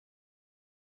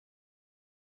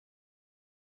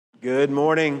Good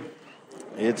morning.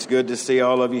 It's good to see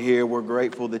all of you here. We're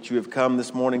grateful that you have come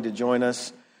this morning to join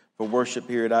us for worship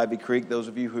here at Ivy Creek. Those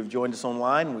of you who have joined us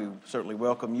online, we certainly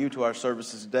welcome you to our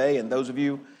services today. And those of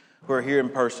you who are here in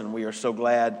person, we are so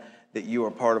glad that you are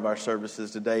part of our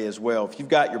services today as well. If you've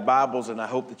got your Bibles, and I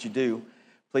hope that you do,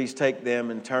 please take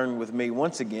them and turn with me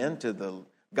once again to the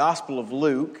Gospel of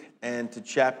Luke and to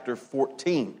chapter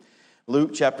 14.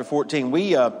 Luke chapter 14.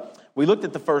 We looked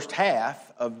at the first half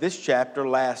of this chapter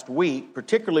last week,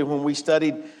 particularly when we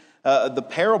studied the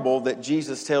parable that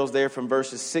Jesus tells there from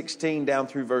verses 16 down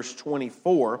through verse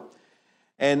 24.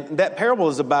 And that parable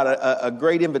is about a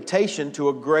great invitation to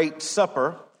a great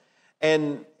supper.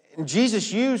 And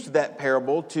Jesus used that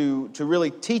parable to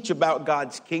really teach about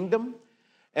God's kingdom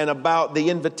and about the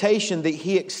invitation that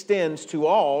he extends to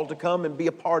all to come and be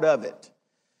a part of it.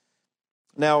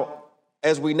 Now,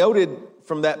 as we noted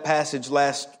from that passage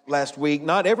last week,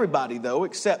 not everybody, though,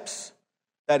 accepts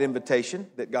that invitation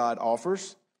that God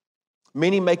offers.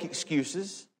 Many make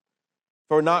excuses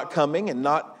for not coming and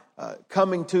not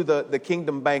coming to the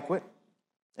kingdom banquet,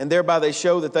 and thereby they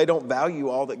show that they don't value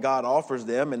all that God offers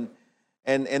them,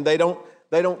 and they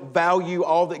don't value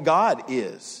all that God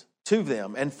is to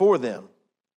them and for them.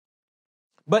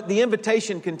 But the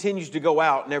invitation continues to go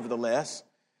out nevertheless.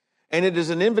 And it is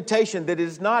an invitation that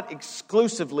is not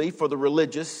exclusively for the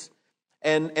religious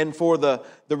and for the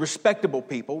respectable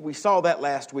people. We saw that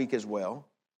last week as well.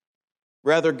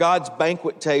 Rather, God's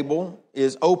banquet table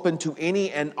is open to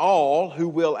any and all who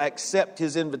will accept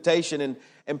his invitation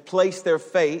and place their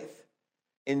faith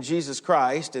in Jesus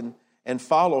Christ and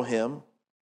follow him.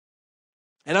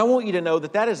 And I want you to know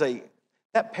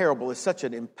that parable is such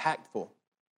an impactful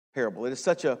parable. It is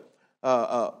such a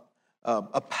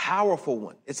powerful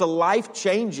one. It's a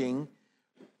life-changing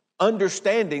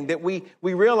understanding that we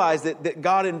realize that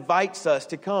God invites us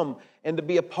to come and to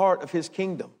be a part of his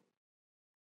kingdom.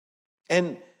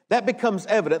 And that becomes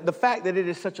evident. The fact that it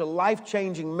is such a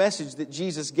life-changing message that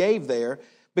Jesus gave there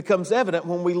becomes evident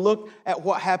when we look at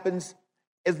what happens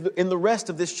in the rest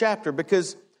of this chapter,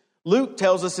 because Luke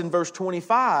tells us in verse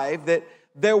 25 that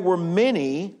there were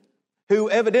many who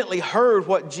evidently heard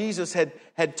what Jesus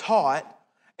had taught.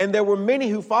 And there were many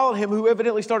who followed him who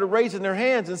evidently started raising their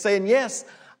hands and saying, yes,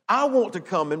 I want to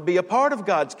come and be a part of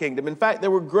God's kingdom. In fact,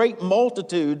 there were great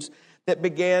multitudes that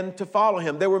began to follow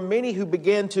him. There were many who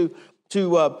began to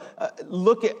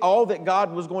look at all that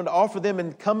God was going to offer them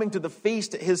and coming to the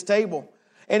feast at his table.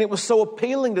 And it was so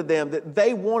appealing to them that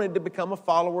they wanted to become a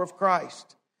follower of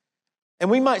Christ. And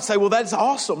we might say, well, that's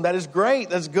awesome. That is great.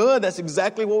 That's good. That's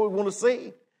exactly what we want to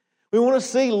see. We want to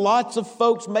see lots of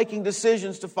folks making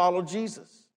decisions to follow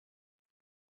Jesus.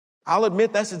 I'll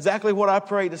admit that's exactly what I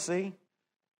pray to see.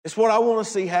 It's what I want to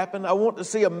see happen. I want to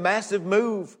see a massive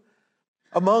move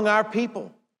among our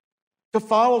people to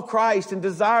follow Christ and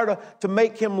desire to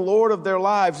make him Lord of their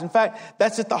lives. In fact,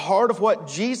 that's at the heart of what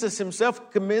Jesus himself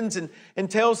commends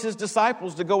and tells his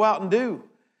disciples to go out and do.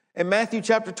 In Matthew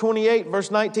chapter 28,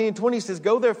 verse 19 and 20 says,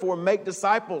 go therefore and make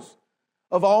disciples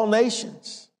of all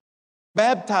nations,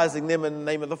 baptizing them in the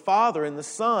name of the Father and the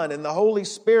Son and the Holy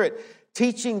Spirit,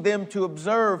 teaching them to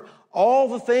observe all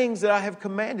the things that I have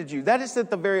commanded you. That is at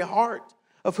the very heart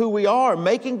of who we are.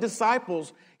 Making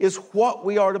disciples is what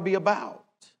we are to be about.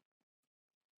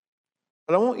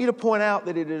 But I want you to point out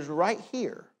that it is right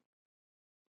here,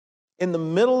 in the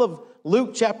middle of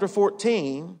Luke chapter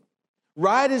 14,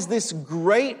 right as this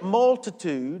great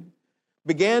multitude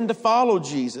began to follow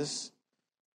Jesus,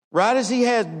 right as he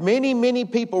had many, many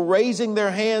people raising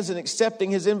their hands and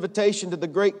accepting his invitation to the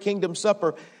great kingdom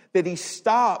supper, that he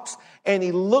stops and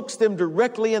he looks them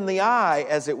directly in the eye,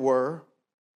 as it were,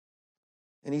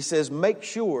 and he says, make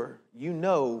sure you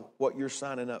know what you're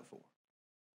signing up for.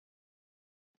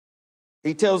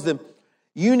 He tells them,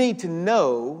 you need to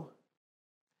know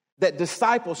that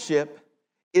discipleship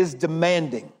is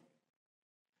demanding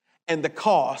and the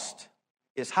cost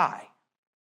is high.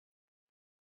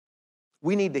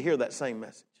 We need to hear that same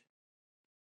message.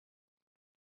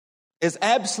 As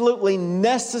absolutely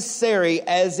necessary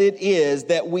as it is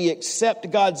that we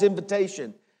accept God's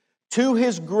invitation to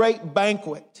his great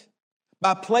banquet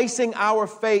by placing our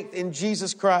faith in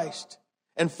Jesus Christ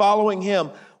and following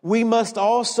him, we must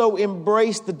also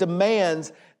embrace the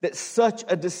demands that such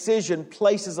a decision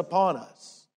places upon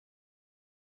us.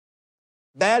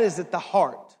 That is at the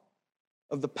heart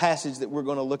of the passage that we're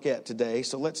going to look at today.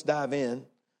 So let's dive in.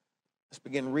 Let's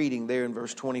begin reading there in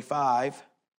verse 25.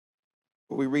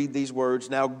 We read these words,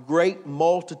 now great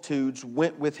multitudes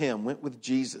went with him, went with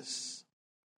Jesus.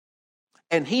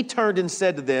 And he turned and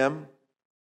said to them,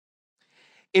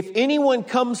 if anyone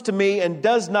comes to me and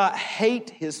does not hate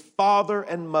his father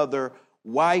and mother,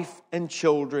 wife and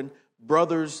children,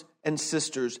 brothers and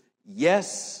sisters,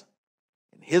 yes,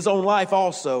 in his own life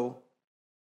also,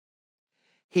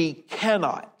 he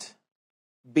cannot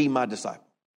be my disciple.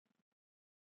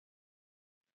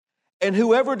 And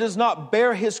whoever does not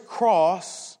bear his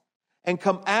cross and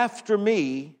come after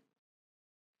me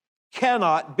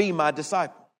cannot be my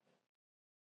disciple.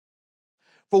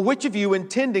 For which of you,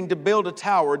 intending to build a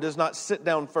tower, does not sit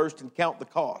down first and count the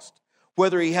cost,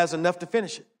 whether he has enough to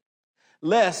finish it?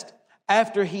 Lest,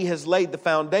 after he has laid the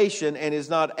foundation and is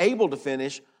not able to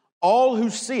finish, all who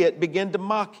see it begin to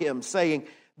mock him, saying,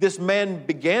 this man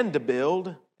began to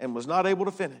build and was not able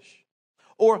to finish.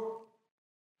 Or,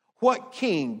 what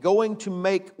king going to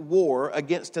make war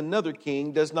against another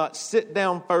king does not sit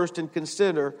down first and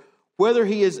consider whether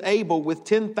he is able with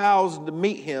 10,000 to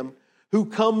meet him who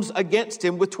comes against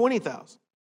him with 20,000?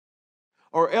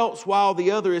 Or else, while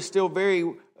the other is still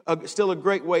a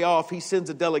great way off, he sends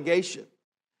a delegation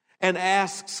and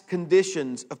asks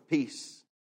conditions of peace.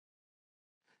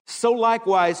 So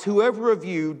likewise, whoever of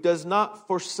you does not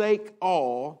forsake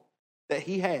all that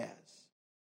he has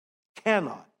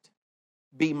cannot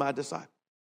be my disciple.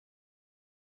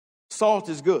 Salt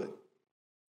is good,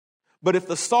 but if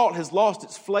the salt has lost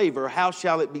its flavor, how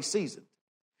shall it be seasoned?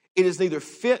 It is neither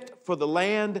fit for the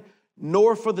land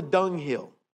nor for the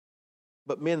dunghill,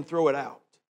 but men throw it out.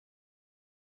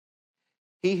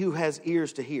 He who has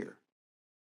ears to hear,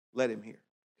 let him hear.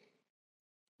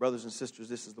 Brothers and sisters,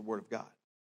 this is the word of God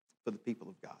for the people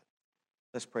of God.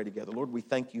 Let's pray together. Lord, we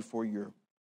thank you for your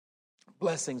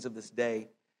blessings of this day,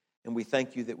 and we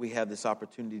thank you that we have this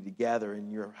opportunity to gather in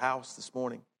your house this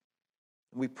morning.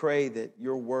 And we pray that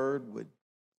your word would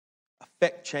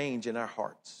affect change in our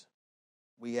hearts.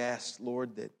 We ask,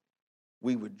 Lord, that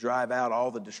we would drive out all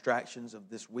the distractions of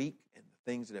this week and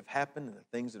the things that have happened and the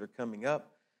things that are coming up,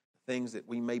 the things that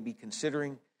we may be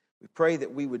considering. We pray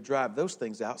that we would drive those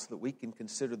things out so that we can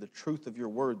consider the truth of your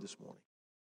word this morning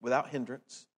without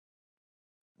hindrance.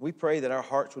 We pray that our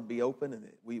hearts would be open and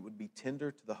that we would be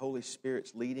tender to the Holy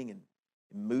Spirit's leading and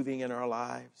moving in our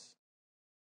lives.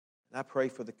 And I pray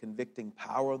for the convicting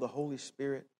power of the Holy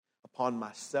Spirit upon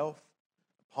myself,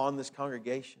 upon this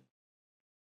congregation.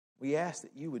 We ask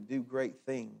that you would do great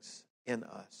things in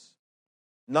us,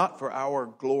 not for our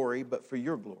glory, but for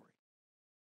your glory.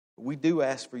 But we do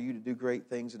ask for you to do great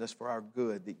things in us for our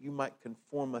good, that you might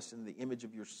conform us in the image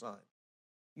of your Son.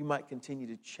 You might continue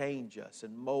to change us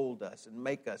and mold us and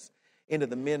make us into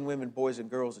the men, women, boys, and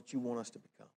girls that you want us to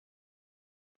become.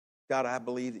 God, I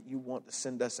believe that you want to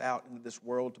send us out into this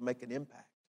world to make an impact,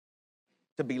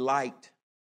 to be light,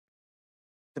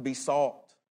 to be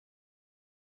salt,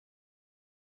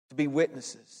 to be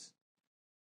witnesses,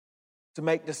 to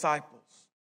make disciples.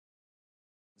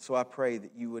 So I pray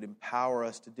that you would empower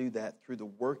us to do that through the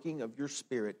working of your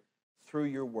Spirit, through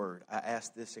your word. I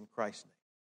ask this in Christ's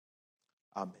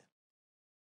name. Amen.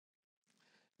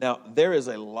 Now, there is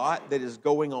a lot that is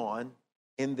going on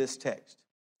in this text.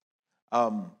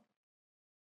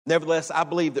 Nevertheless, I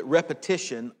believe that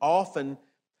repetition often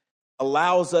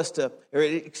allows us to, or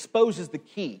it exposes the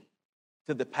key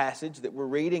to the passage that we're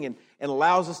reading and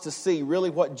allows us to see really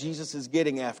what Jesus is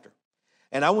getting after.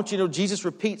 And I want you to know Jesus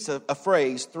repeats a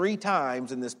phrase 3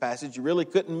 times in this passage. You really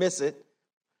couldn't miss it.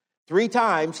 3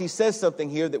 times he says something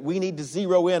here that we need to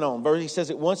zero in on. He says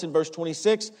it once in verse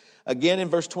 26, again in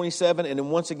verse 27, and then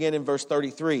once again in verse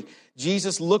 33.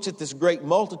 Jesus looks at this great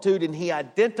multitude and he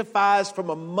identifies from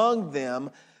among them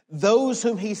those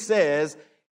whom he says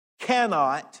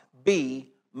cannot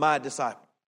be my disciple.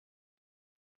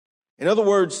 In other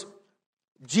words,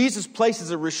 Jesus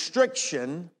places a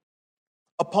restriction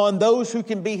upon those who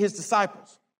can be his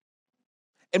disciples.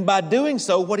 And by doing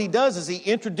so, what he does is he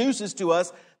introduces to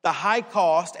us the high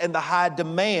cost and the high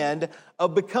demand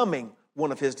of becoming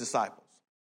one of his disciples.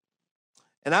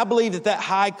 And I believe that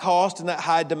high cost and that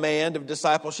high demand of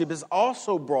discipleship is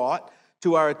also brought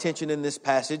to our attention in this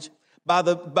passage by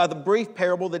the brief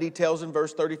parable that he tells in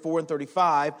verse 34 and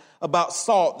 35 about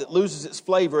salt that loses its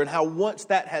flavor and how once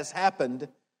that has happened,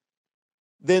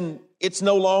 then it's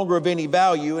no longer of any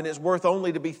value and it's worth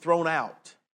only to be thrown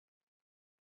out.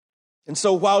 And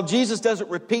so while Jesus doesn't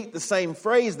repeat the same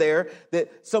phrase there,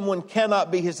 that someone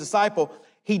cannot be his disciple,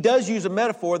 he does use a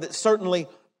metaphor that certainly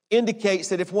indicates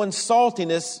that if one's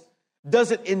saltiness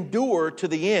doesn't endure to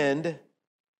the end,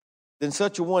 then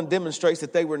such a one demonstrates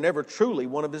that they were never truly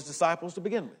one of his disciples to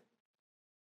begin with.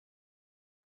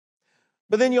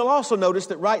 But then you'll also notice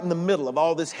that right in the middle of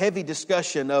all this heavy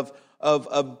discussion of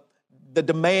the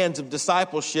demands of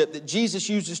discipleship, that Jesus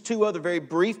uses 2 other very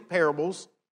brief parables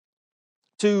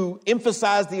to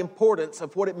emphasize the importance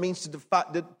of what it means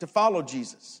to follow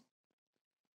Jesus.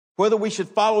 whether we should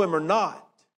follow him or not.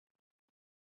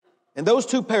 And those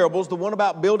two parables, the one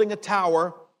about building a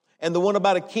tower and the one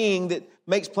about a king that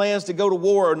makes plans to go to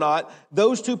war or not,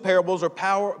 those two parables are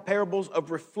parables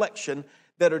of reflection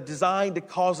that are designed to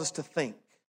cause us to think.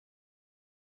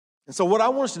 And so what I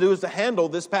want us to do is to handle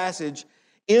this passage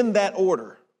in that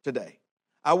order today.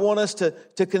 I want us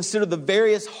to consider the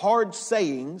various hard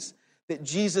sayings that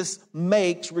Jesus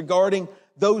makes regarding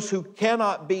those who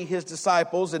cannot be his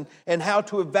disciples and how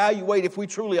to evaluate if we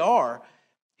truly are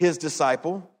his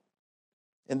disciple.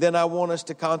 And then I want us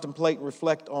to contemplate and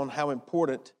reflect on how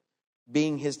important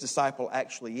being his disciple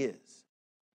actually is.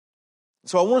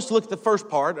 So I want us to look at the first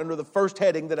part under the first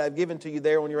heading that I've given to you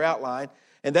there on your outline.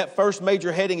 And that first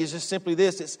major heading is just simply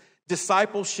this. It's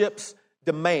discipleship's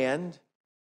demand.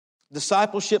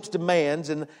 Discipleship's demands.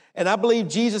 And I believe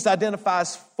Jesus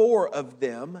identifies 4 of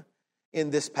them in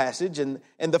this passage. And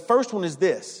the first one is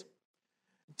this.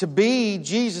 To be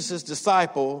Jesus'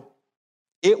 disciple,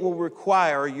 it will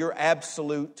require your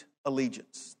absolute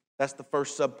allegiance. That's the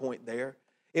first subpoint there.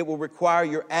 It will require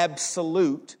your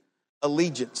absolute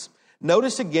allegiance.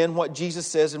 Notice again what Jesus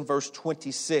says in verse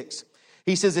 26.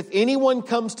 He says, if anyone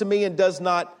comes to me and does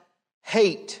not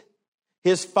hate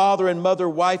his father and mother,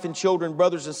 wife and children,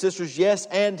 brothers and sisters, yes,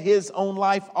 and his own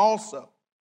life also,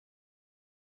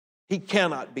 he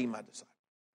cannot be my disciple.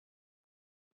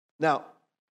 Now,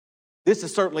 this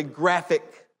is certainly graphic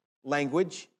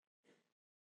language.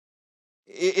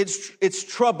 It's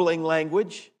troubling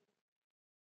language.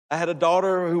 I had a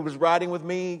daughter who was riding with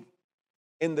me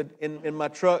in my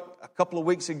truck a couple of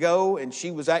weeks ago, and she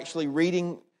was actually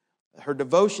reading her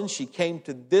devotion. She came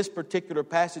to this particular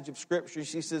passage of Scripture.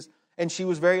 She says, and she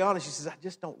was very honest. She says, I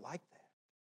just don't like that.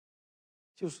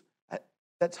 She was,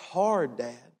 that's hard,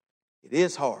 Dad. It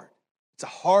is hard. It's a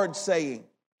hard saying.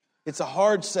 It's a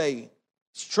hard saying.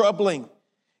 It's troubling.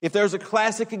 If there's a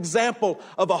classic example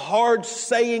of a hard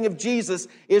saying of Jesus,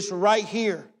 it's right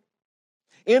here.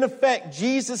 In effect,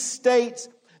 Jesus states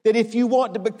that if you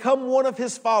want to become one of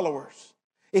his followers,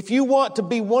 if you want to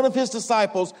be one of his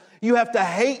disciples, you have to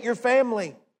hate your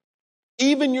family,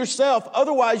 even yourself.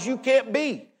 Otherwise, you can't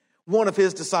be one of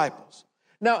his disciples.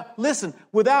 Now, listen,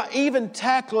 without even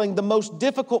tackling the most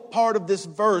difficult part of this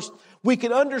verse, we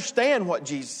can understand what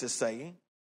Jesus is saying.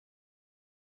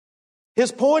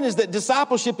 His point is that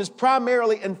discipleship is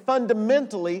primarily and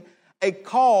fundamentally a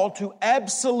call to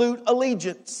absolute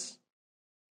allegiance.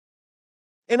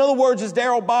 In other words, as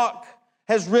Darrell Bach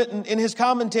has written in his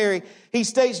commentary, he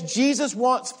states Jesus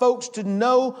wants folks to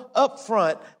know up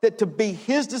front that to be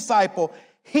his disciple,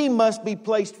 he must be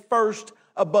placed first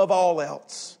above all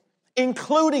else,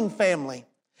 including family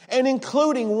and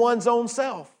including one's own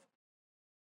self.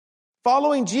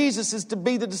 Following Jesus is to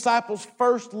be the disciple's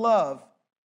first love.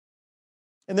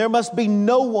 And there must be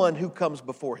no one who comes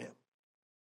before him.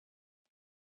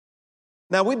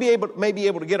 Now, we may be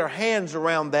able to get our hands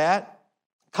around that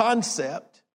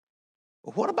concept.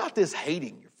 But what about this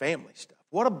hating your family stuff?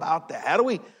 What about that?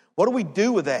 What do we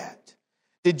do with that?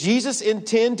 Did Jesus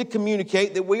intend to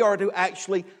communicate that we are to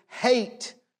actually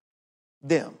hate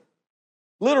them?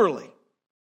 Literally.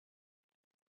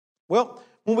 Well,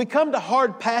 when we come to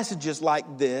hard passages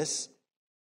like this,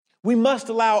 we must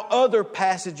allow other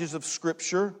passages of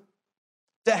Scripture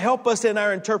to help us in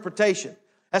our interpretation.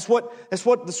 That's what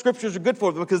the Scriptures are good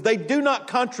for, because they do not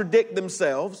contradict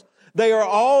themselves. They are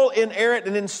all inerrant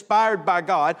and inspired by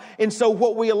God. And so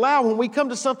what we allow when we come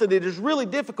to something that is really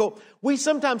difficult, we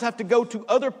sometimes have to go to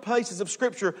other places of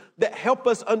Scripture that help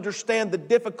us understand the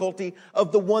difficulty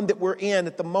of the one that we're in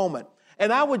at the moment.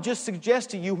 And I would just suggest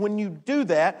to you, when you do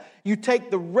that, you take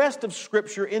the rest of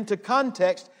Scripture into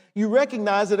context. You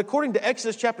recognize that according to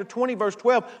Exodus chapter 20, verse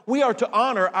 12, we are to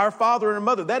honor our father and our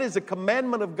mother. That is a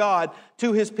commandment of God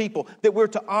to his people, that we're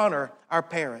to honor our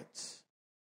parents.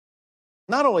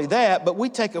 Not only that, but we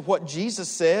take of what Jesus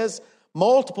says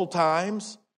multiple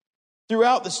times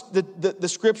throughout the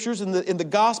Scriptures and in the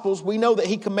Gospels. We know that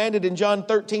he commanded in John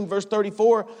 13, verse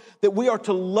 34, that we are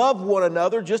to love one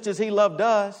another just as he loved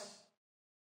us.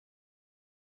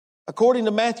 According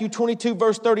to Matthew 22,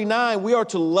 verse 39, we are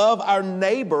to love our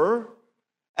neighbor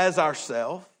as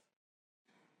ourselves.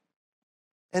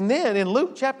 And then in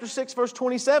Luke chapter 6, verse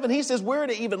 27, he says we're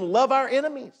to even love our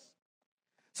enemies.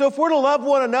 So if we're to love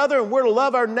one another and we're to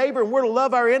love our neighbor and we're to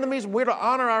love our enemies and we're to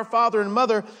honor our father and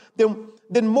mother,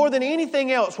 then more than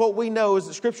anything else, what we know is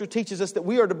that Scripture teaches us that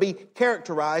we are to be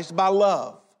characterized by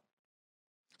love.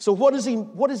 So what does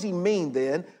he mean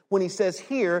then when he says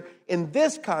here in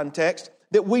this context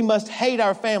that we must hate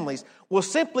our families? Well,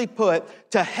 simply put,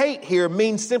 to hate here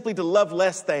means simply to love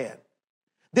less than.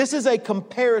 This is a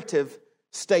comparative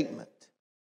statement.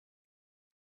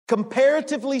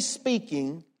 Comparatively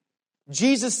speaking,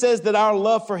 Jesus says that our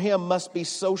love for him must be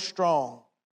so strong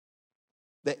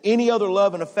that any other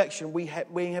love and affection we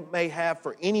may have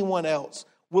for anyone else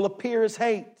will appear as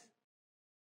hate.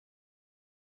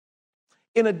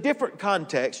 In a different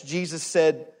context, Jesus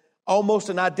said almost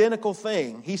an identical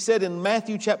thing. He said in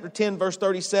Matthew chapter 10, verse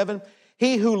 37,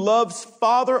 "He who loves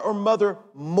father or mother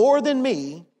more than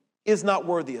me is not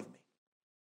worthy of me.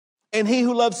 And he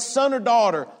who loves son or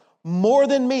daughter more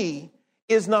than me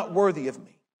is not worthy of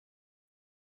me."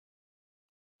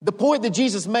 The point that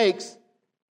Jesus makes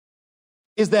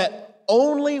is that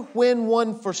only when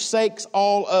one forsakes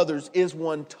all others is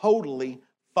one totally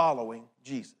following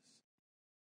Jesus.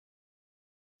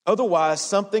 Otherwise,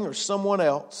 something or someone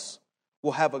else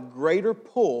will have a greater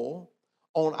pull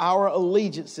on our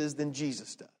allegiances than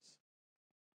Jesus does.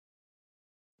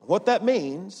 What that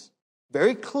means,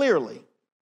 very clearly,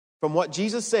 from what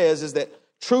Jesus says, is that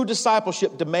true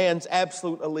discipleship demands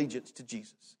absolute allegiance to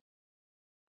Jesus.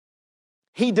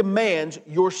 He demands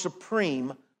your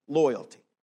supreme loyalty.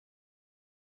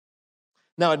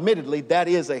 Now, admittedly, that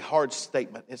is a hard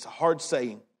statement. It's a hard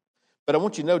saying. But I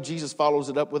want you to know Jesus follows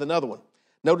it up with another one.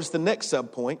 Notice the next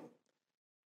subpoint.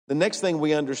 The next thing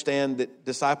we understand that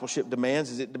discipleship demands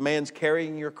is it demands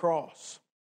carrying your cross.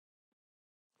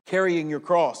 Carrying your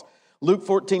cross. Luke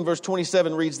 14, verse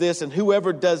 27 reads this, "And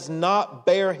whoever does not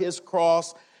bear his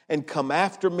cross and come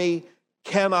after me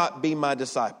cannot be my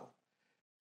disciple."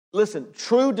 Listen,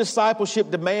 true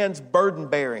discipleship demands burden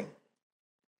bearing.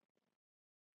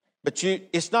 But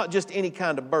it's not just any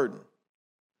kind of burden.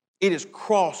 It is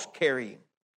cross-carrying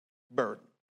burden.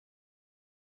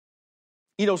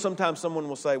 You know, sometimes someone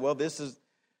will say, well, this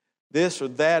or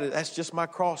that, that's just my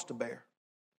cross to bear.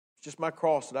 It's just my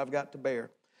cross that I've got to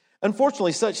bear.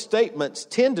 Unfortunately, such statements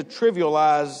tend to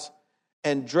trivialize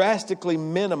and drastically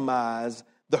minimize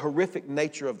the horrific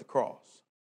nature of the cross.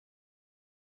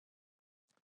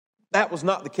 That was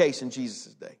not the case in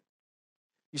Jesus' day.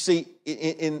 You see,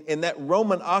 in that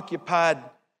Roman-occupied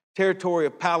territory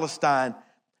of Palestine,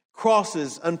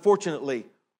 crosses, unfortunately,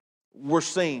 were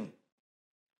seen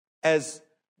as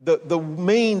the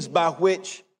means by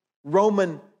which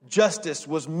Roman justice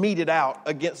was meted out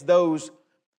against those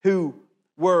who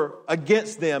were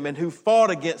against them and who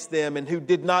fought against them and who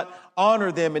did not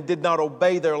honor them and did not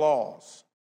obey their laws.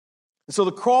 And so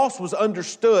the cross was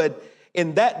understood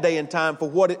in that day and time for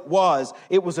what it was.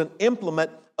 It was an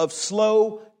implement of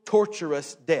slow,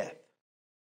 torturous death.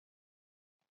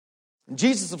 And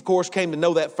Jesus, of course, came to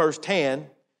know that firsthand.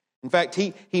 In fact,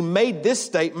 he made this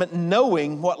statement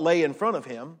knowing what lay in front of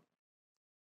him.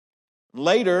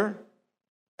 Later,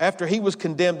 after he was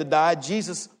condemned to die,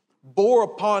 Jesus bore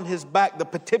upon his back the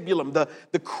patibulum,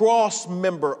 the cross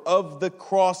member of the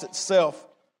cross itself.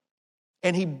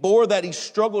 And he bore that. He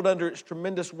struggled under its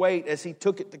tremendous weight as he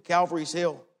took it to Calvary's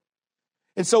hill.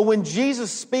 And so when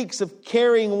Jesus speaks of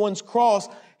carrying one's cross,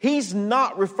 he's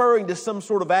not referring to some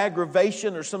sort of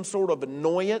aggravation or some sort of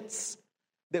annoyance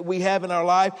that we have in our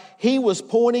life. He was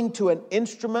pointing to an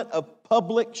instrument of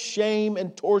public shame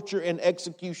and torture and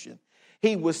execution.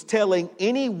 He was telling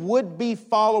any would-be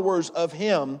followers of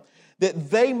him that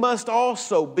they must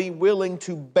also be willing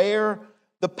to bear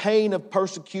the pain of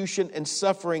persecution and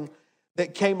suffering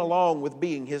that came along with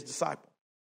being his disciple.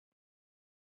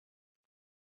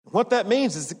 What that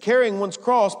means is that carrying one's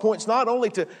cross points not only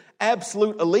to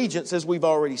absolute allegiance, as we've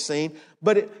already seen,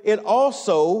 but it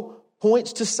also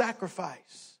points to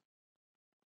sacrifice.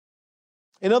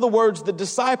 In other words, the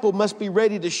disciple must be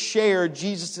ready to share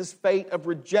Jesus' fate of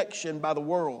rejection by the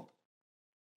world.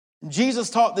 Jesus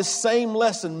taught this same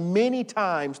lesson many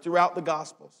times throughout the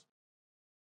Gospels.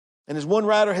 And as one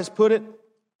writer has put it,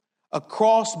 a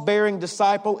cross-bearing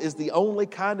disciple is the only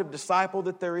kind of disciple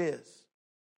that there is.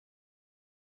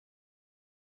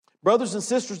 Brothers and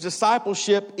sisters,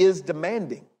 discipleship is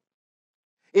demanding.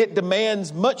 It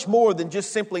demands much more than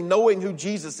just simply knowing who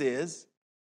Jesus is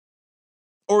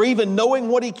or even knowing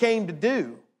what he came to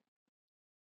do.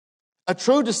 A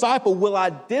true disciple will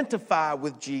identify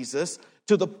with Jesus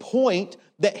to the point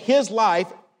that his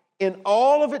life, in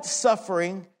all of its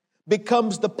suffering,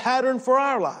 becomes the pattern for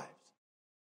our lives.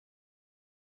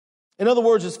 In other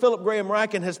words, as Philip Graham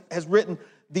Ryken has written,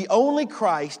 the only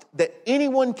Christ that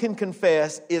anyone can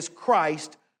confess is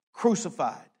Christ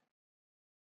crucified.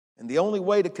 And the only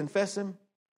way to confess him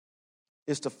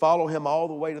is to follow him all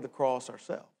the way to the cross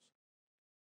ourselves.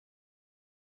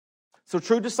 So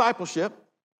true discipleship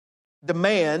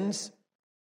demands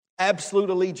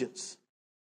absolute allegiance.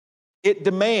 It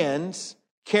demands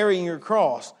carrying your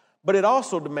cross, but it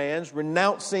also demands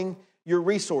renouncing your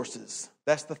resources.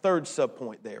 That's the third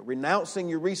subpoint there, renouncing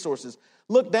your resources.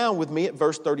 Look down with me at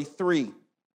verse 33.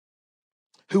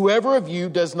 Whoever of you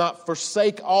does not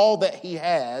forsake all that he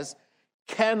has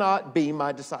cannot be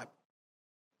my disciple.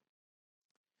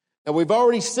 Now, we've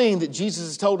already seen that Jesus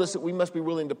has told us that we must be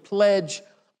willing to pledge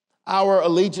our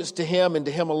allegiance to him and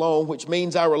to him alone, which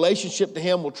means our relationship to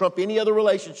him will trump any other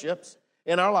relationships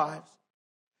in our lives.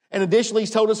 And additionally,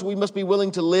 he's told us we must be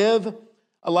willing to live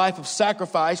a life of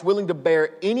sacrifice, willing to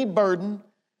bear any burden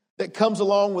that comes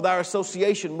along with our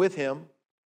association with him.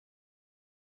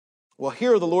 Well,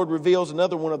 here the Lord reveals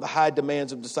another one of the high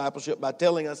demands of discipleship by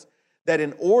telling us that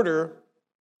in order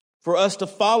for us to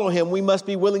follow him, we must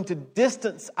be willing to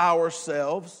distance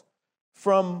ourselves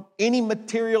from any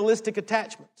materialistic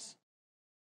attachments.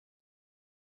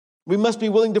 We must be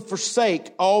willing to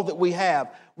forsake all that we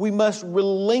have. We must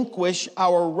relinquish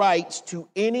our rights to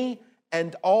any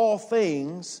and all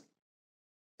things,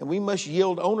 and we must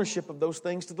yield ownership of those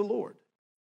things to the Lord.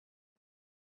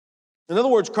 In other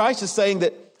words, Christ is saying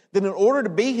that in order to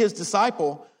be his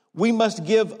disciple, we must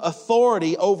give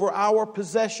authority over our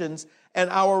possessions and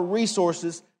our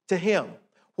resources to him.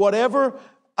 Whatever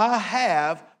I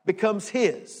have becomes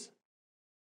his.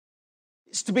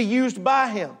 It's to be used by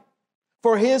him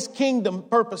for his kingdom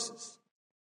purposes.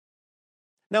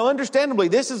 Now, understandably,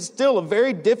 this is still a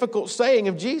very difficult saying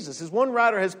of Jesus. As one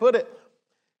writer has put it,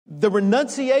 the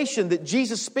renunciation that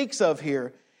Jesus speaks of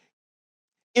here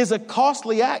is a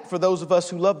costly act for those of us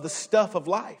who love the stuff of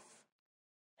life.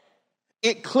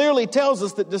 It clearly tells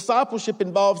us that discipleship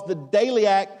involves the daily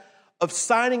act of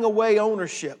signing away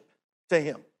ownership to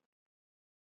him.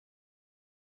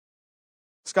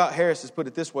 Scott Harris has put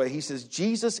it this way. He says,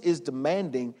 Jesus is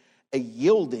demanding a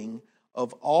yielding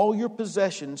of all your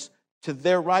possessions to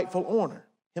their rightful owner,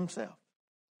 himself.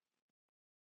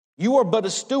 You are but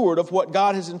a steward of what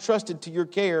God has entrusted to your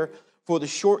care for the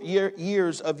short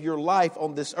years of your life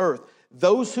on this earth.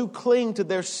 Those who cling to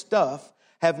their stuff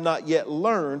have not yet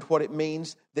learned what it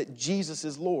means that Jesus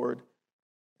is Lord.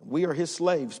 We are his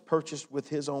slaves, purchased with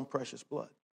his own precious blood.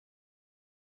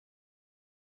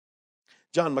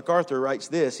 John MacArthur writes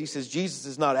this. He says, Jesus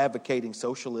is not advocating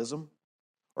socialism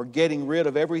or getting rid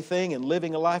of everything and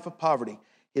living a life of poverty.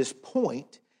 His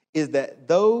point is that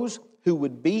those who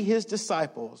would be his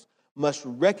disciples must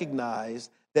recognize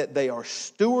that they are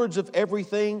stewards of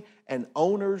everything and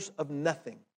owners of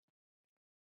nothing.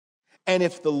 And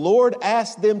if the Lord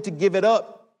asked them to give it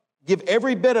up, give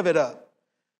every bit of it up,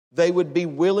 they would be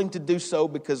willing to do so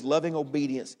because loving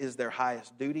obedience is their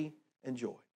highest duty and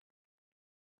joy.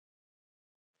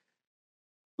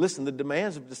 Listen, the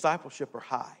demands of discipleship are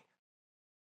high.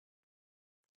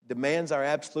 It demands our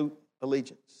absolute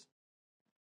allegiance.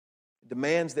 It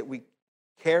demands that we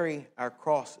carry our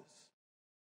crosses.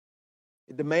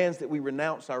 It demands that we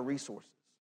renounce our resources.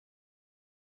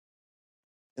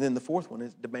 And then the fourth one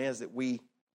is demands that we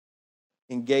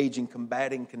engage in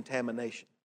combating contamination.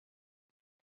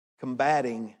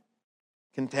 Combating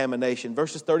contamination.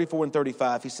 Verses 34 and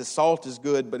 35, he says, salt is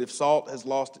good, but if salt has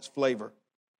lost its flavor,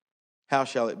 how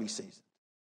shall it be seasoned?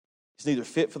 It's neither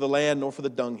fit for the land nor for the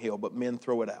dunghill, but men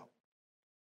throw it out.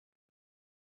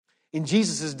 In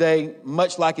Jesus' day,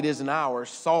 much like it is in ours,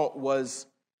 salt was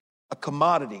a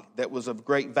commodity that was of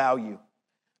great value.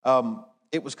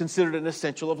 It was considered an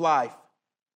essential of life.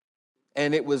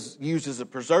 And it was used as a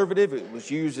preservative. It was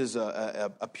used as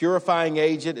a purifying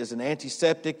agent, as an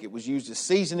antiseptic. It was used as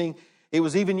seasoning. It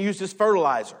was even used as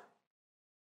fertilizer.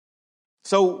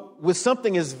 So with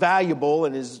something as valuable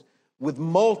and as with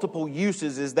multiple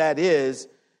uses as that is,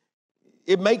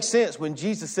 it makes sense when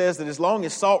Jesus says that as long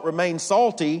as salt remains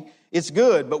salty, it's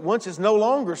good. But once it's no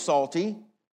longer salty,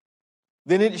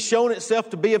 then it has shown itself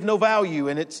to be of no value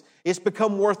and it's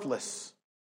become worthless.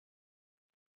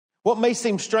 What may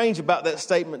seem strange about that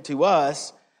statement to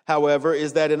us, however,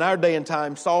 is that in our day and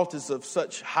time, salt is of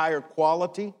such higher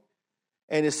quality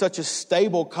and is such a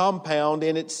stable compound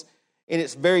in its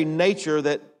very nature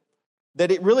that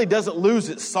it really doesn't lose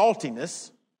its saltiness.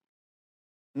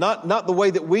 Not the way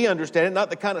that we understand it,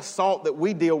 not the kind of salt that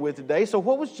we deal with today. So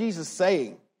what was Jesus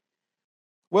saying?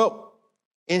 Well,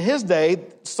 in his day,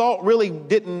 salt really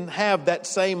didn't have that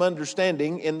same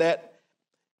understanding in that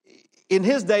in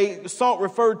his day, salt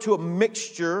referred to a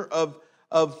mixture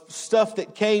of stuff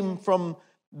that came from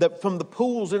the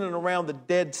pools in and around the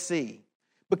Dead Sea.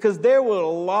 Because there were a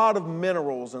lot of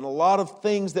minerals and a lot of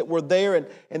things that were there.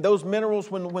 And those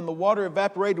minerals, when the water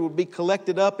evaporated, would be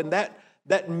collected up. And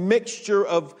that mixture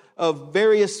of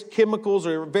various chemicals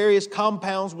or various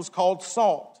compounds was called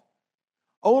salt.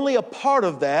 Only a part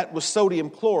of that was sodium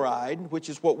chloride, which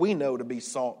is what we know to be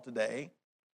salt today.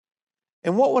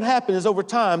 And what would happen is over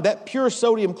time, that pure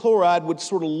sodium chloride would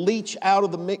sort of leach out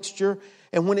of the mixture.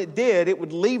 And when it did, it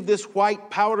would leave this white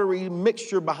powdery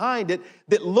mixture behind it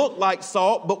that looked like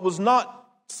salt but was not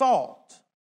salt.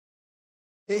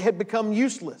 It had become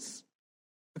useless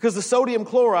because the sodium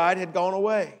chloride had gone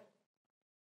away.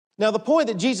 Now, the point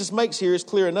that Jesus makes here is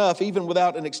clear enough, even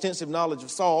without an extensive knowledge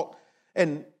of salt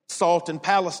in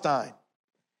Palestine.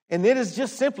 And it is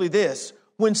just simply this: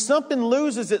 when something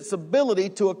loses its ability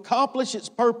to accomplish its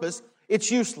purpose, it's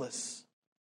useless.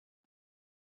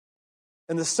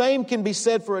 And the same can be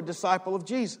said for a disciple of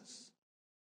Jesus.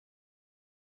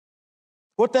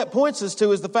 What that points us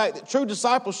to is the fact that true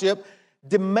discipleship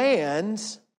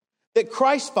demands that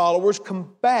Christ followers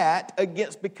combat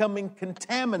against becoming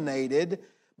contaminated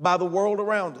by the world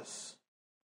around us.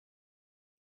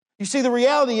 You see, the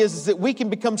reality is that we can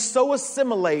become so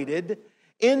assimilated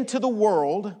into the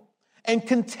world and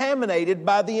contaminated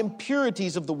by the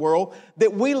impurities of the world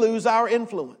that we lose our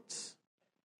influence.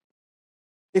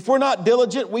 If we're not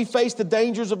diligent, we face the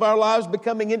dangers of our lives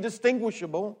becoming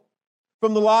indistinguishable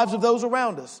from the lives of those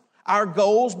around us. Our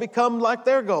goals become like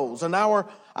their goals, and our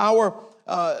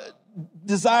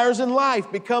desires in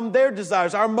life become their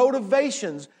desires. Our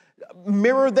motivations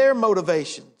mirror their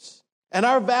motivations, and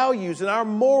our values and our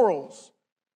morals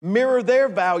mirror their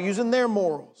values and their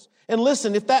morals. And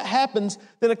listen, if that happens,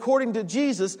 then according to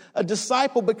Jesus, a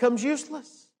disciple becomes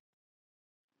useless.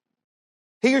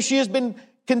 He or she has been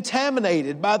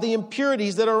contaminated by the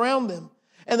impurities that are around them,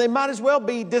 and they might as well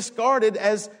be discarded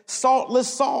as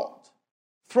saltless salt,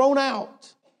 thrown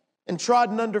out and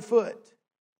trodden underfoot.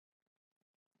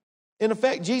 In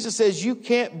effect, Jesus says you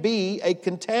can't be a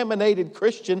contaminated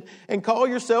Christian and call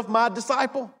yourself my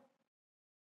disciple.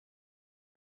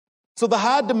 So the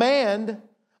high demand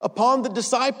upon the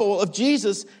disciple of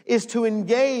Jesus is to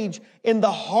engage in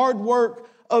the hard work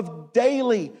of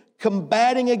daily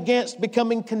combating against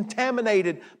becoming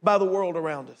contaminated by the world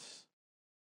around us.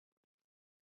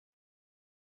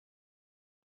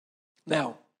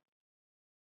 Now,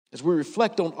 as we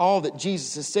reflect on all that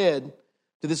Jesus has said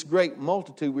to this great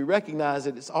multitude, we recognize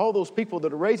that it's all those people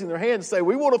that are raising their hands and say,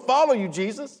 we want to follow you,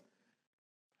 Jesus.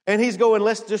 And he's going,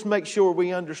 let's just make sure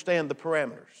we understand the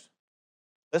parameters.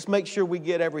 Let's make sure we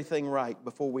get everything right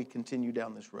before we continue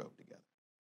down this road together.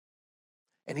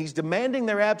 And he's demanding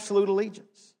their absolute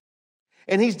allegiance.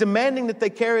 And he's demanding that they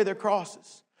carry their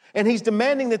crosses. And he's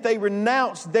demanding that they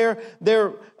renounce their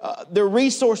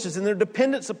resources and their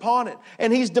dependence upon it.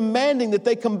 And he's demanding that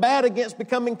they combat against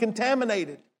becoming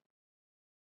contaminated.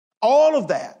 All of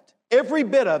that, every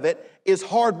bit of it, is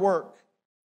hard work.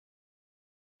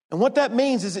 And what that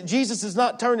means is that Jesus has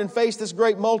not turned and faced this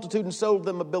great multitude and sold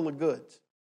them a bill of goods.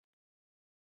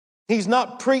 He's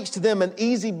not preached to them an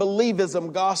easy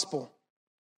believism gospel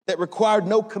that required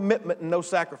no commitment and no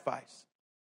sacrifice.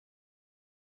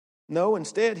 No,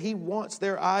 instead, he wants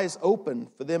their eyes open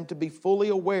for them to be fully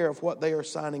aware of what they are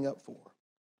signing up for.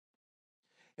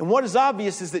 And what is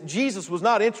obvious is that Jesus was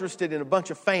not interested in a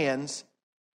bunch of fans.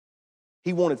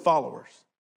 He wanted followers.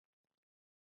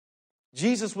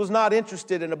 Jesus was not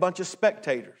interested in a bunch of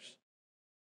spectators.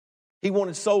 He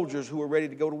wanted soldiers who were ready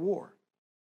to go to war.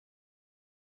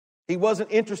 He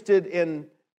wasn't interested in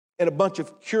a bunch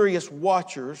of curious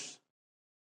watchers.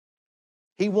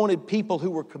 He wanted people who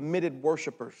were committed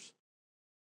worshipers.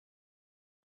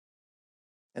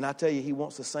 And I tell you, he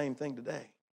wants the same thing today.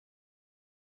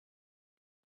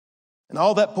 And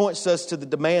all that points us to the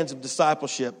demands of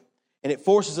discipleship. And it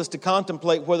forces us to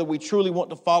contemplate whether we truly want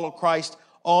to follow Christ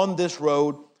on this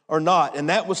road or not. And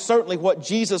that was certainly what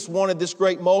Jesus wanted this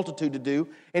great multitude to do.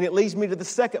 And it leads me to the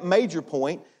second major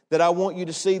point that I want you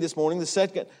to see this morning. The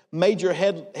second major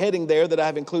heading there that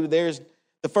I've included there is,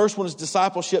 the first one is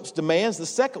discipleship's demands. The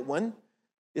second one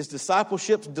is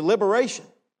discipleship's deliberation.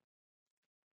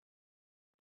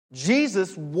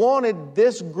 Jesus wanted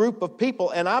this group of people,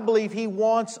 and I believe he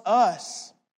wants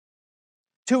us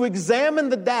to examine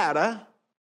the data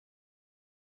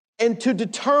and to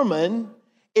determine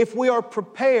if we are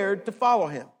prepared to follow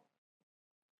him.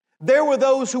 There were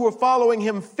those who were following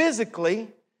him physically.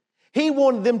 He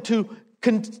wanted them to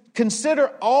consider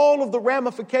all of the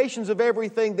ramifications of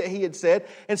everything that he had said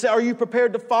and say, are you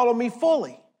prepared to follow me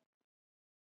fully?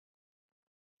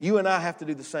 You and I have to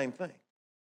do the same thing.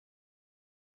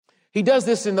 He does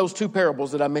this in those two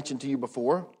parables that I mentioned to you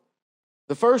before.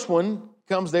 The first one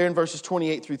comes there in verses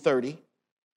 28 through 30.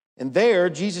 And there,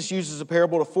 Jesus uses a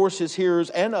parable to force his hearers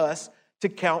and us to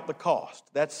count the cost.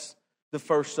 That's the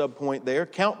first subpoint there.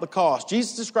 Count the cost.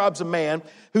 Jesus describes a man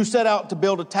who set out to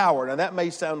build a tower. Now, that may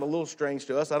sound a little strange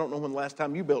to us. I don't know when the last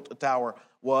time you built a tower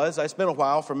was. It's been a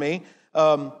while for me.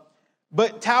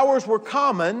 But towers were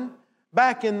common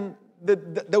back in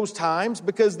those times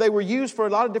because they were used for a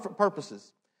lot of different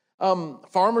purposes.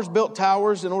 Farmers built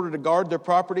towers in order to guard their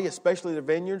property, especially their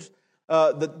vineyards.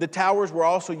 The towers were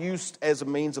also used as a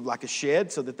means of like a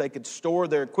shed so that they could store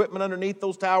their equipment underneath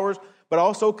those towers, but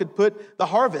also could put the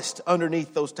harvest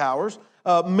underneath those towers.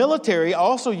 Military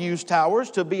also used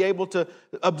towers to be able to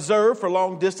observe for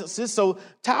long distances. So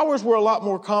towers were a lot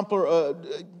more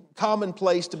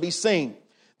commonplace to be seen.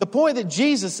 The point that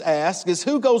Jesus asked is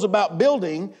who goes about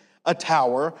building a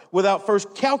tower without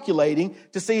first calculating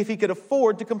to see if he could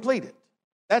afford to complete it?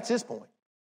 That's his point.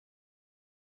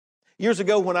 Years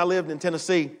ago when I lived in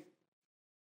Tennessee,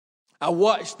 I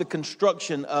watched the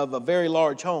construction of a very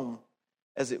large home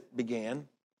as it began.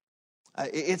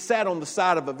 It sat on the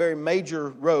side of a very major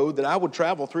road that I would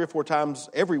travel 3 or 4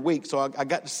 times every week, so I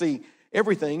got to see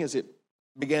everything as it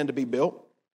began to be built.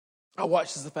 I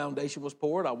watched as the foundation was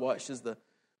poured. I watched as the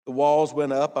walls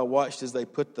went up. I watched as they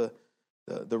put the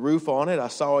roof on it. I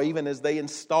saw even as they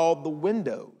installed the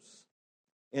windows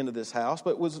into this house.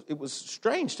 But it was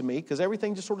strange to me because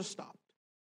everything just sort of stopped.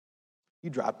 You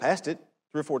drive past it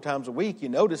 3 or 4 times a week. You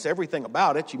notice everything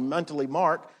about it. You mentally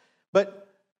mark. But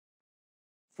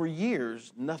for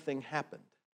years, nothing happened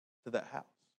to that house.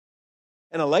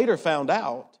 And I later found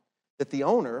out that the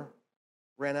owner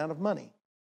ran out of money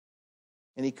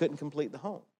and he couldn't complete the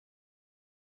home.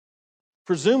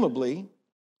 Presumably,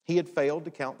 he had failed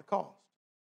to count the cost.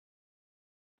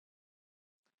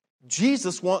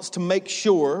 Jesus wants to make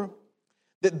sure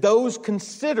that those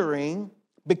considering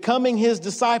becoming his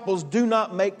disciples do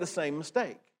not make the same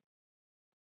mistake.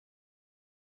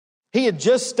 He had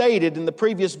just stated in the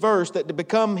previous verse that to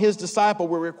become his disciple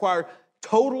will require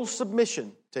total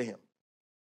submission to him.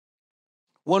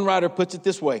 One writer puts it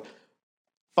this way: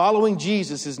 following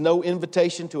Jesus is no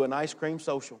invitation to an ice cream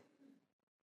social.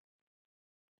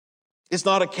 It's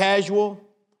not a casual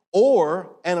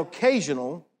or an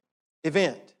occasional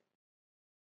event.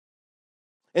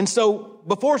 And so,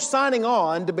 before signing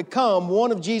on to become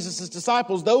one of Jesus'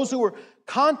 disciples, those who are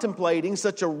contemplating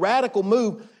such a radical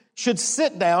move should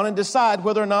sit down and decide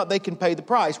whether or not they can pay the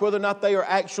price, whether or not they are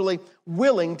actually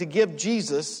willing to give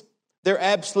Jesus their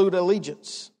absolute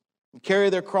allegiance, and carry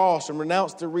their cross and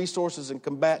renounce their resources and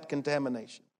combat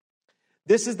contamination.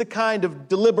 This is the kind of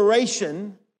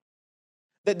deliberation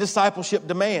that discipleship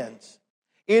demands.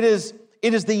 It is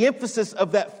the emphasis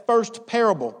of that first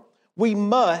parable. We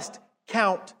must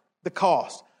count the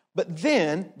cost. But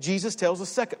then Jesus tells a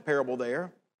second parable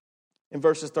there in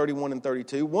verses 31 and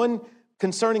 32, one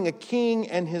concerning a king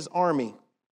and his army.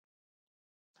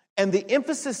 And the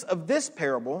emphasis of this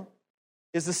parable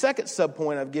is the second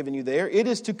subpoint I've given you there. It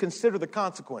is to consider the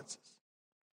consequences.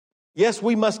 Yes,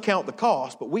 we must count the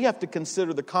cost, but we have to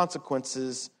consider the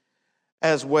consequences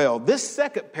as well. This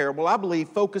second parable, I believe,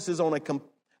 focuses on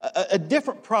a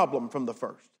different problem from the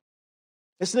first.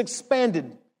 It's an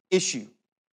expanded issue.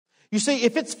 You see,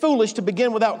 if it's foolish to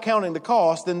begin without counting the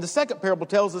cost, then the second parable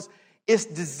tells us it's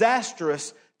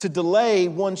disastrous to delay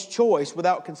one's choice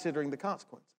without considering the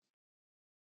consequences.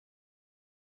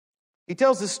 He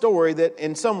tells this story that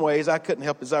in some ways, I couldn't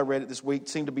help as I read it this week,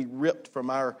 seemed to be ripped from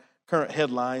our current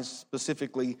headlines,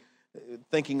 specifically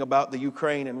thinking about the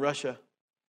Ukraine and Russia.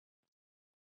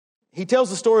 He tells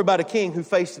the story about a king who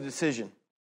faced a decision.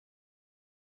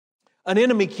 An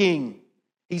enemy king.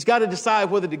 He's got to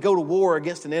decide whether to go to war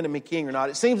against an enemy king or not.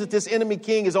 It seems that this enemy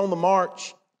king is on the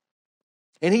march,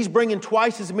 and he's bringing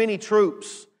twice as many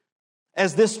troops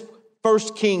as this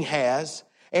first king has,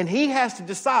 and he has to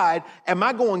decide, am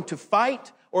I going to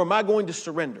fight or am I going to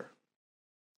surrender?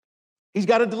 He's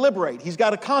got to deliberate. He's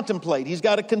got to contemplate. He's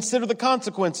got to consider the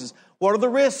consequences. What are the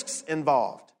risks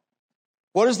involved?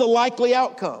 What is the likely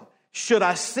outcome? Should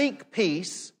I seek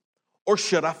peace or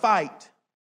should I fight?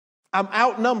 I'm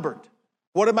outnumbered.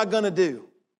 What am I going to do?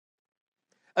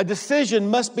 A decision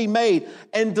must be made,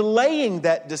 and delaying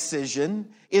that decision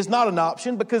is not an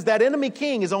option because that enemy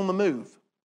king is on the move.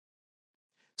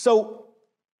 So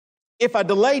if I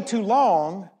delay too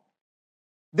long,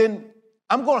 then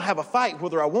I'm going to have a fight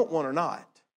whether I want one or not.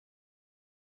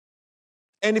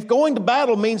 And if going to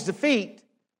battle means defeat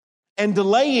and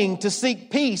delaying to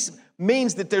seek peace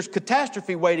means that there's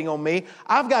catastrophe waiting on me,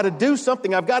 I've got to do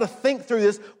something. I've got to think through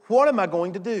this. What am I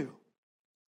going to do?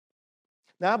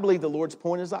 Now, I believe the Lord's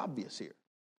point is obvious here.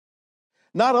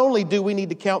 Not only do we need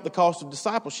to count the cost of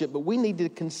discipleship, but we need to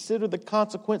consider the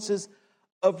consequences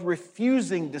of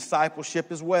refusing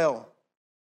discipleship as well.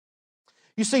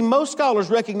 You see, most scholars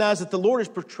recognize that the Lord is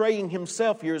portraying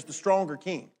himself here as the stronger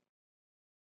king.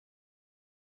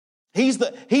 He's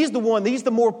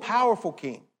the more powerful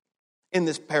king in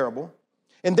this parable.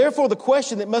 And therefore, the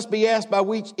question that must be asked by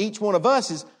each one of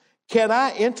us is, Can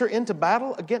I enter into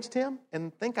battle against him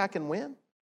and think I can win?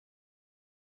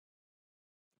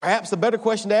 Perhaps the better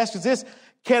question to ask is this: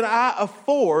 can I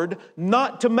afford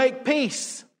not to make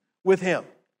peace with him?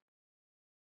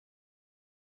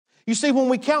 You see, when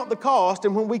we count the cost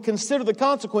and when we consider the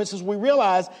consequences, we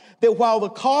realize that while the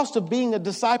cost of being a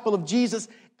disciple of Jesus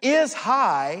is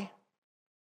high,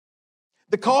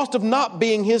 the cost of not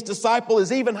being his disciple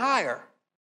is even higher.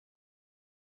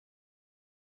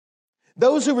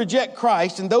 Those who reject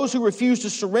Christ and those who refuse to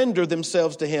surrender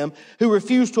themselves to him, who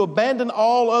refuse to abandon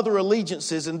all other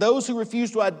allegiances, and those who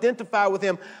refuse to identify with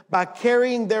him by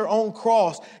carrying their own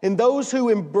cross, and those who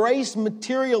embrace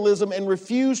materialism and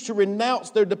refuse to renounce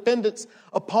their dependence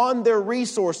upon their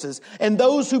resources, and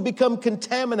those who become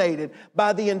contaminated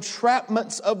by the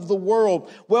entrapments of the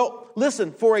world. Well,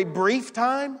 listen, for a brief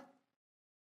time,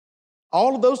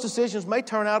 all of those decisions may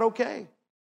turn out okay.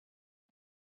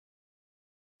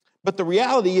 But the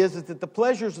reality is that the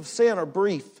pleasures of sin are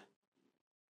brief.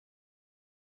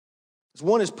 As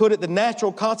one has put it, the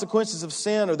natural consequences of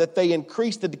sin are that they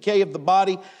increase the decay of the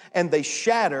body and they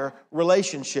shatter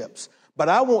relationships. But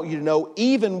I want you to know,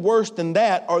 even worse than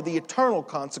that are the eternal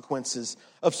consequences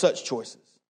of such choices.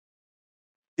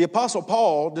 The Apostle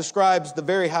Paul describes the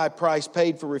very high price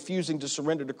paid for refusing to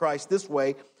surrender to Christ this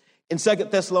way in 2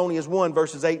 Thessalonians 1,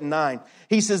 verses 8 and 9.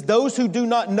 He says, those who do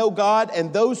not know God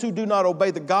and those who do not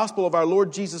obey the gospel of our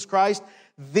Lord Jesus Christ,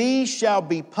 these shall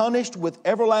be punished with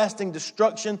everlasting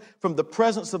destruction from the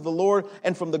presence of the Lord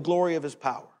and from the glory of his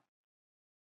power.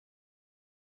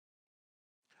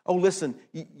 Oh, listen,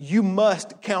 you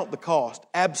must count the cost,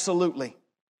 absolutely.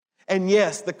 And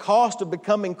yes, the cost of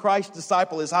becoming Christ's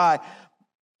disciple is high,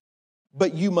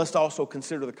 but you must also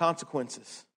consider the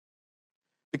consequences.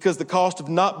 Because the cost of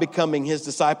not becoming his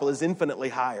disciple is infinitely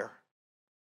higher.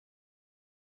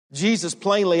 Jesus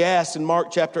plainly asked in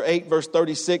Mark chapter 8, verse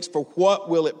 36, for what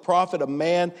will it profit a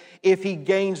man if he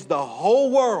gains the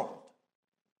whole world,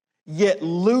 yet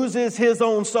loses his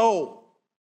own soul?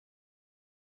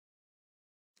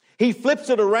 He flips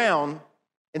it around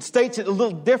and states it a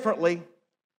little differently,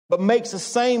 but makes the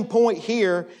same point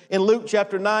here in Luke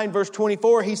chapter 9, verse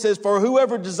 24. He says, for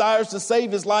whoever desires to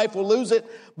save his life will lose it,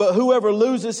 but whoever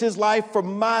loses his life for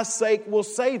my sake will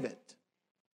save it.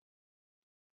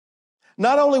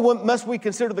 Not only must we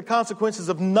consider the consequences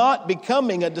of not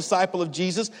becoming a disciple of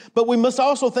Jesus, but we must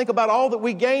also think about all that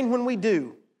we gain when we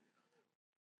do.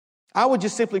 I would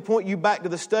just simply point you back to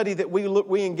the study that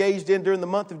we engaged in during the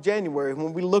month of January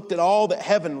when we looked at all that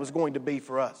heaven was going to be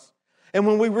for us. And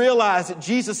when we realized that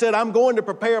Jesus said, I'm going to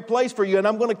prepare a place for you and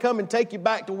I'm going to come and take you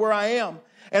back to where I am.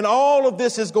 And all of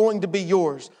this is going to be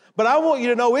yours. But I want you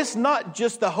to know it's not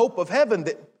just the hope of heaven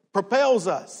that propels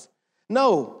us.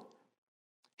 No.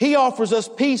 He offers us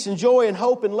peace and joy and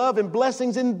hope and love and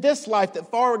blessings in this life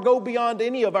that far go beyond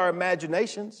any of our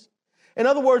imaginations. In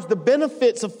other words, the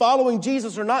benefits of following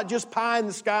Jesus are not just pie in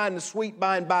the sky and the sweet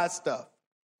by and by stuff.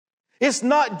 It's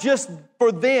not just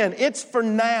for then, it's for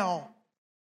now.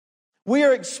 We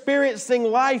are experiencing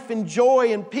life and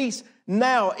joy and peace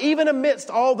now, even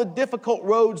amidst all the difficult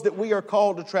roads that we are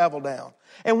called to travel down.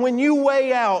 And when you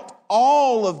weigh out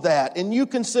all of that and you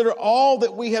consider all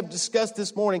that we have discussed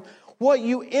this morning, what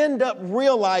you end up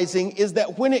realizing is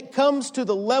that when it comes to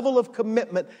the level of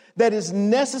commitment that is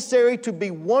necessary to be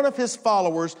one of his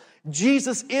followers,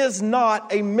 Jesus is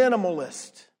not a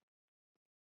minimalist.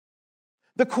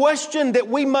 The question that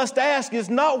we must ask is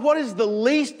not what is the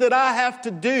least that I have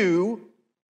to do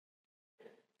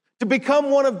to become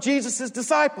one of Jesus'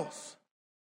 disciples.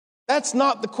 That's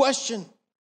not the question.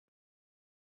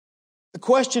 The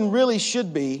question really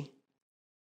should be,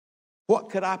 what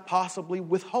could I possibly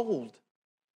withhold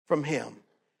from him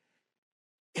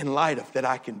in light of that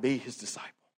I can be his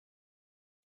disciple?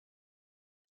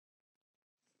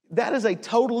 That is a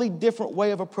totally different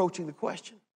way of approaching the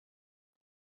question.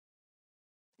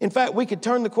 In fact, we could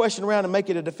turn the question around and make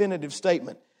it a definitive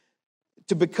statement.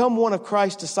 To become one of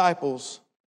Christ's disciples,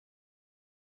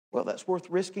 well, that's worth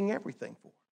risking everything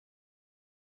for.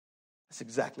 That's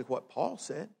exactly what Paul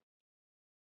said.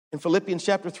 In Philippians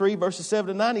chapter 3, verses 7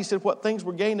 to 9, he said, what things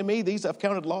were gained to me, these I've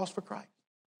counted loss for Christ.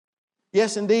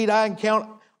 Yes, indeed, I count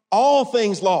all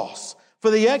things loss for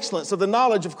the excellence of the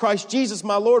knowledge of Christ Jesus,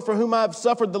 my Lord, for whom I have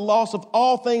suffered the loss of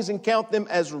all things and count them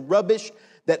as rubbish,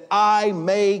 that I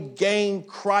may gain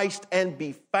Christ and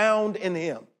be found in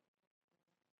him.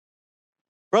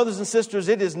 Brothers and sisters,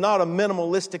 it is not a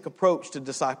minimalistic approach to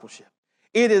discipleship.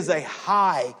 It is a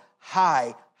high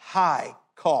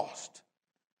cost.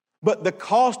 But the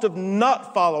cost of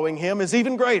not following him is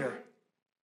even greater.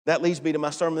 That leads me to my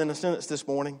sermon in a sentence this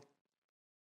morning.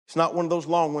 It's not one of those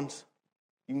long ones.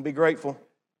 You can be grateful.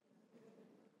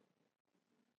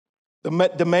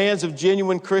 The demands of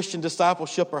genuine Christian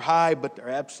discipleship are high, but they're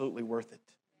absolutely worth it.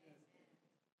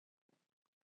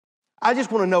 I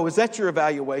just want to know, is that your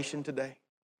evaluation today?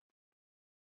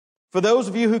 For those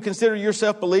of you who consider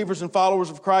yourself believers and followers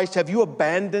of Christ, have you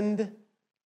abandoned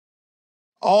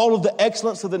all of the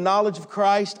excellence of the knowledge of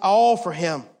Christ, all for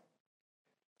Him?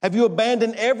 Have you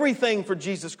abandoned everything for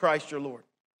Jesus Christ your Lord?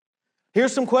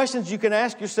 Here's some questions you can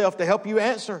ask yourself to help you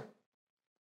answer.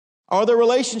 Are there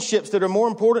relationships that are more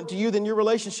important to you than your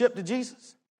relationship to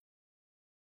Jesus?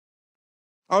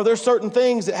 Are there certain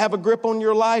things that have a grip on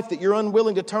your life that you're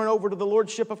unwilling to turn over to the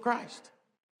Lordship of Christ?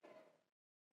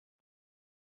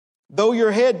 Though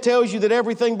your head tells you that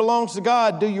everything belongs to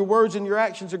God, do your words and your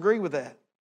actions agree with that?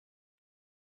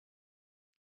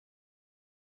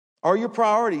 Are your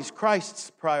priorities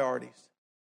Christ's priorities?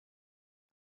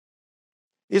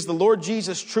 Is the Lord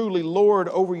Jesus truly Lord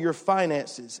over your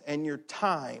finances and your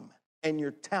time and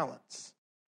your talents?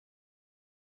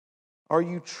 Are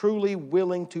you truly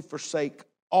willing to forsake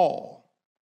all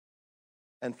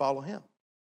and follow Him?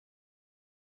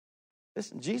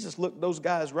 Listen, Jesus looked those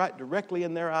guys right directly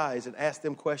in their eyes and asked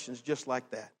them questions just like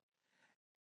that.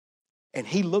 And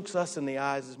He looks us in the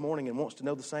eyes this morning and wants to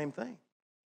know the same thing.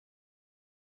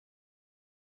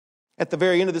 At the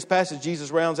very end of this passage, Jesus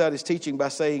rounds out His teaching by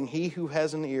saying, "He who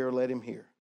has an ear, let him hear."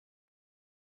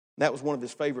 That was one of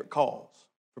His favorite calls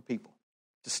for people,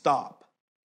 to stop,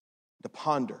 to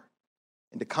ponder,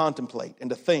 and to contemplate, and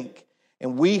to think.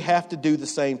 And we have to do the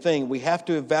same thing. We have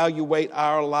to evaluate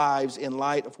our lives in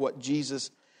light of what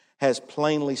Jesus has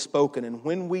plainly spoken. And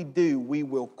when we do, we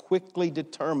will quickly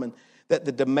determine that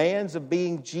the demands of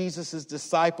being Jesus'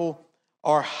 disciple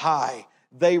are high.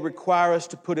 They require us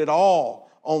to put it all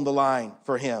on the line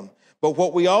for Him. But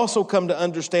what we also come to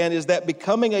understand is that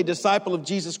becoming a disciple of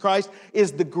Jesus Christ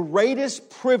is the greatest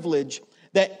privilege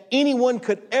that anyone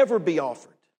could ever be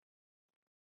offered.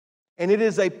 And it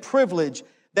is a privilege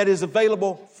that is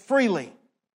available freely.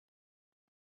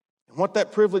 And what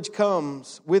that privilege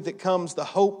comes with, it comes the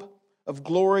hope of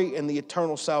glory and the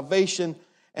eternal salvation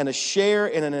and a share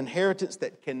in an inheritance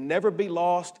that can never be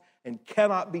lost and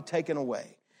cannot be taken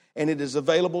away. And it is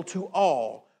available to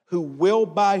all who will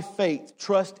by faith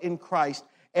trust in Christ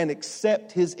and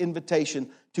accept His invitation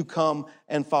to come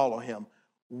and follow Him.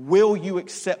 Will you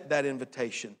accept that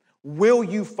invitation? Will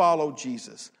you follow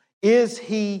Jesus? Is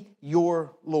He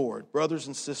your Lord? Brothers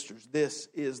and sisters, this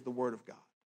is the Word of God,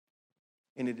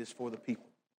 and it is for the people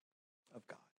of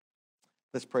God.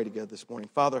 Let's pray together this morning.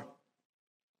 Father,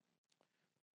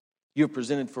 You have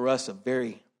presented for us a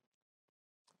very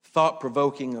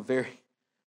thought-provoking, a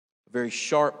very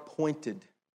sharp-pointed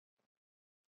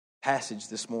passage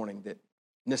this morning that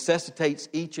necessitates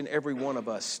each and every one of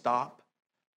us stop,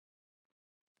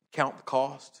 count the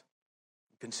cost,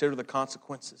 consider the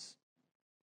consequences.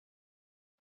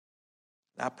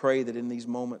 I pray that in these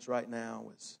moments right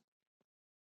now, as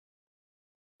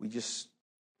we just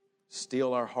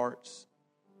still our hearts,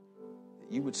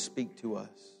 that You would speak to us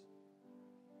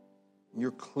in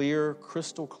Your clear,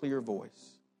 crystal clear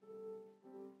voice.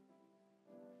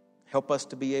 Help us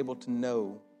to be able to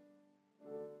know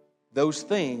those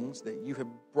things that You have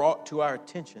brought to our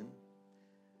attention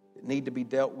that need to be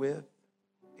dealt with,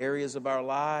 areas of our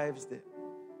lives that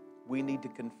we need to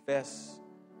confess,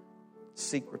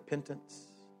 seek repentance.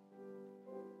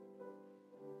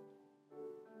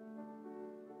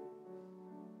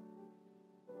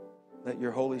 Let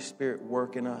Your Holy Spirit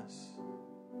work in us,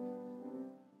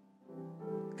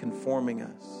 conforming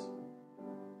us.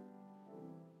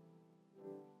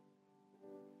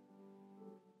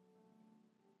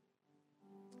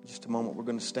 In just a moment, we're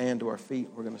going to stand to our feet.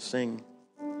 We're going to sing.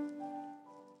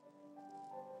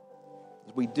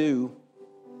 As we do,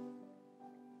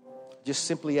 just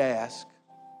simply ask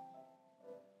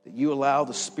that You allow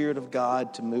the Spirit of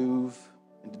God to move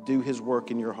and to do His work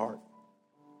in your heart.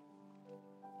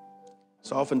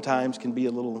 So oftentimes can be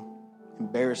a little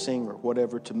embarrassing or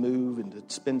whatever to move and to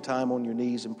spend time on your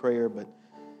knees in prayer, but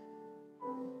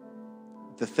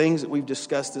the things that we've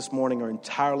discussed this morning are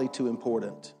entirely too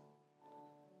important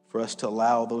for us to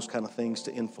allow those kind of things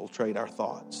to infiltrate our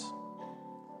thoughts.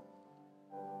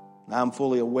 And I'm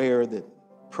fully aware that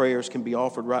prayers can be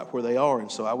offered right where they are,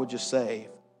 and so I would just say,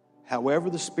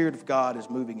 however the Spirit of God is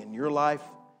moving in your life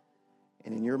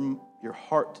and in your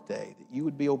heart today, that you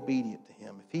would be obedient to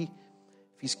Him. If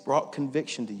He's brought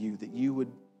conviction to you, that you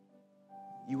would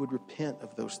repent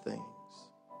of those things.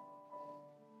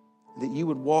 That you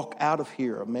would walk out of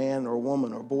here a man or a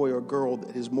woman or boy or girl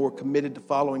that is more committed to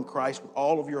following Christ with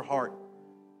all of your heart.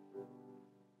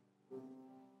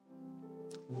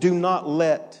 Do not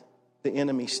let the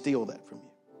enemy steal that from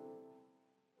you.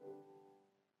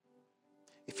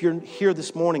 If you're here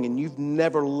this morning and you've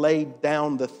never laid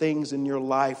down the things in your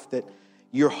life that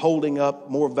you're holding up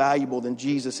more valuable than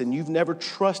Jesus, and you've never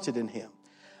trusted in him,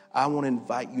 I want to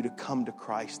invite you to come to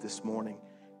Christ this morning.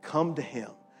 Come to him.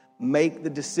 Make the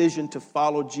decision to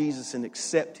follow Jesus and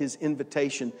accept his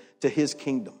invitation to his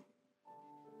kingdom.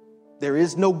 There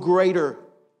is no greater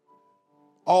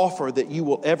offer that you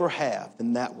will ever have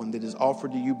than that one that is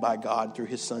offered to you by God through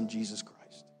his Son, Jesus Christ.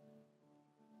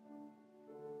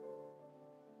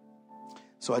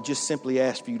 So I just simply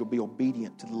ask for you to be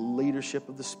obedient to the leadership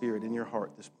of the Spirit in your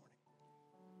heart this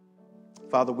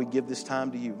morning. Father, we give this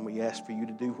time to you, and we ask for you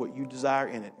to do what you desire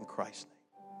in it in Christ's name.